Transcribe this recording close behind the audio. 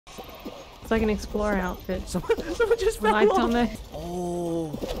It's like an explorer outfit. Someone just fell Lights off. on there.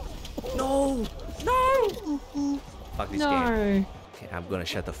 Oh no! No! Fuck this game. No. Okay, I'm gonna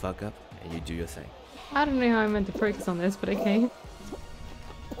shut the fuck up and you do your thing. I don't know how I'm meant to focus on this, but okay.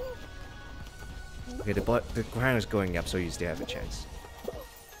 Okay, the ground is going up, so you still have a chance.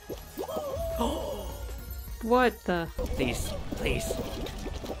 What the? Please, please.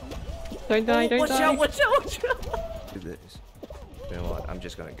 Don't die, don't watch die. out, watch out, watch out! Do this. You know what? I'm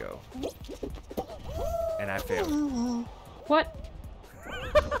just gonna go. And I failed. What?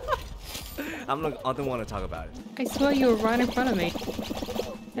 I don't want to talk about it. I swear you were right in front of me.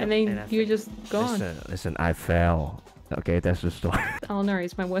 And then you're just gone. Listen, I fell. Okay, that's the story. Oh no,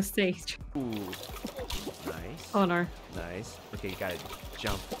 it's my worst stage. Ooh. Nice. Oh no. Nice. Okay, you gotta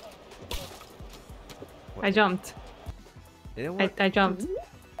jump. What? I jumped. You know what? I jumped.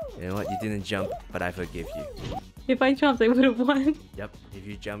 You know what? You didn't jump, but I forgive you. If I jumped, I would have won. Yep. If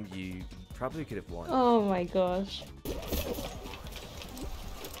you jump, you probably could have won. Oh my gosh.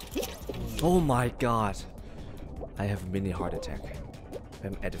 Oh my god. I have a mini heart attack.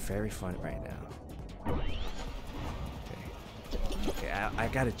 I'm at the very front right now. Okay. Okay, I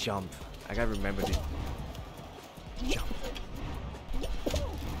gotta jump. I gotta remember to jump.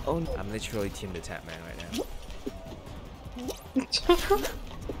 Oh, I'm literally Team the Tap Man right now.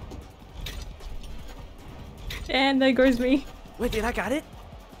 And there goes me. Wait, did I got it?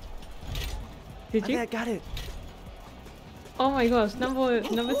 Did you? I got it. Oh my gosh, number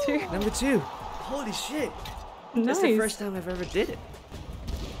 2. Number 2. Holy shit. Nice. That's the first time I've ever did it.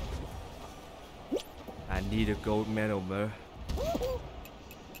 I need a gold medal, bro.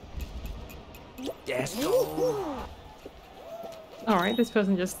 Yes, go. Alright, this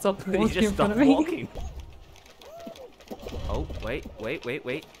person just stopped He walking just in front stopped of me. walking. Oh, wait.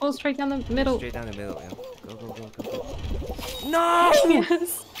 Oh, straight down the middle. Straight down the middle, yeah. Go. No!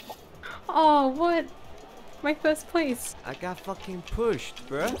 Yes. Oh, what? My first place. I got fucking pushed,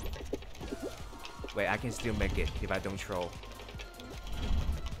 bruh. Wait, I can still make it if I don't troll.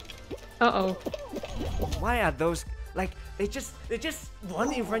 Uh-oh. Why are those like they just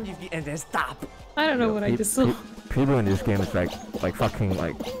run in front of you and then stop? I don't know what I just saw. People in this game is like fucking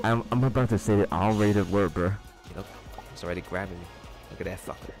like I'm about to say the R-rated word, bro. Look, it's already grabbing me. Look at that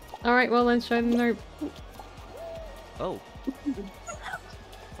fucker. Alright, well then show them no. Oh.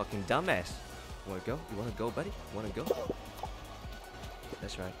 Fucking dumbass. You wanna go? You wanna go, buddy? You wanna go?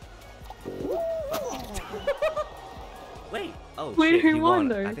 That's right. Wait. Oh Wait, shit. who He won, won.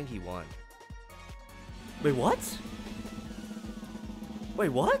 though? I think he won. Wait, what? Wait,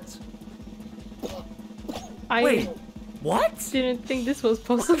 what? I Wait, what? didn't think this was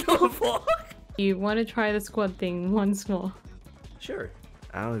What the possible. fuck? You want to try the squad thing once more? Sure.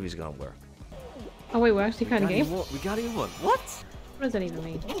 I don't know if it's gonna work. Oh wait, we're actually kind of game? We got even one. What? What does that even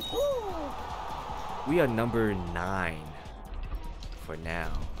mean? We are number 9 for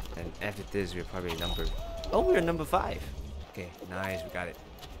now. And after this, we're probably number... Oh, we're number 5. Okay, nice. We got it.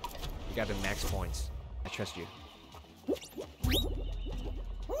 We got the max points. I trust you.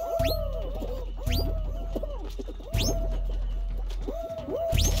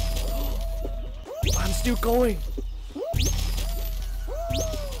 I'm still going.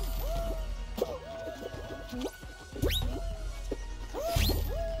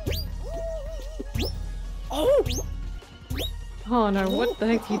 Oh! Oh no, what the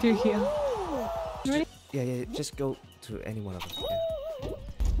heck do you do here? You ready? Yeah, just go to any one of them.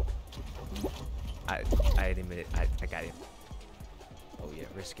 Yeah. I admit it. I got it. Oh yeah,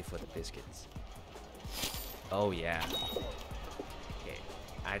 risk it for the biscuits. Oh yeah. Okay.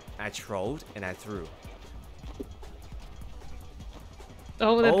 I trolled and I threw.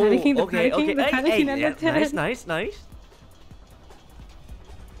 Oh, they're panicking, they're okay, panicking, they're panicking, and yeah, they're dead. nice.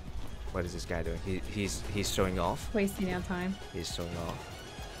 What is this guy doing? He's showing off. Wasting our time. He's showing off.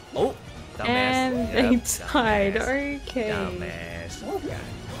 Oh, dumbass. And Yep, they died. dumbass. Okay. Dumbass. Okay.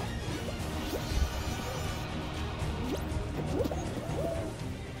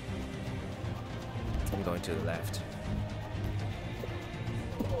 I'm going to the left.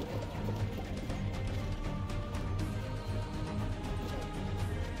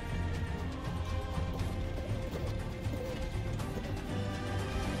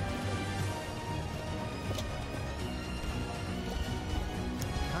 I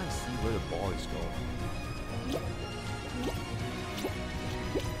can't see where the ball is going.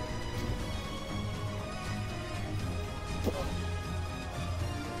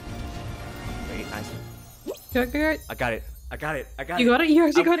 Wait, nice. Go. I got it. You got it? You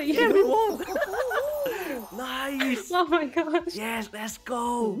actually got it? Yeah, we won! Nice! Oh my gosh. Yes, let's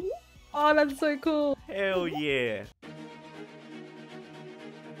go! Oh, that's so cool. Hell yeah!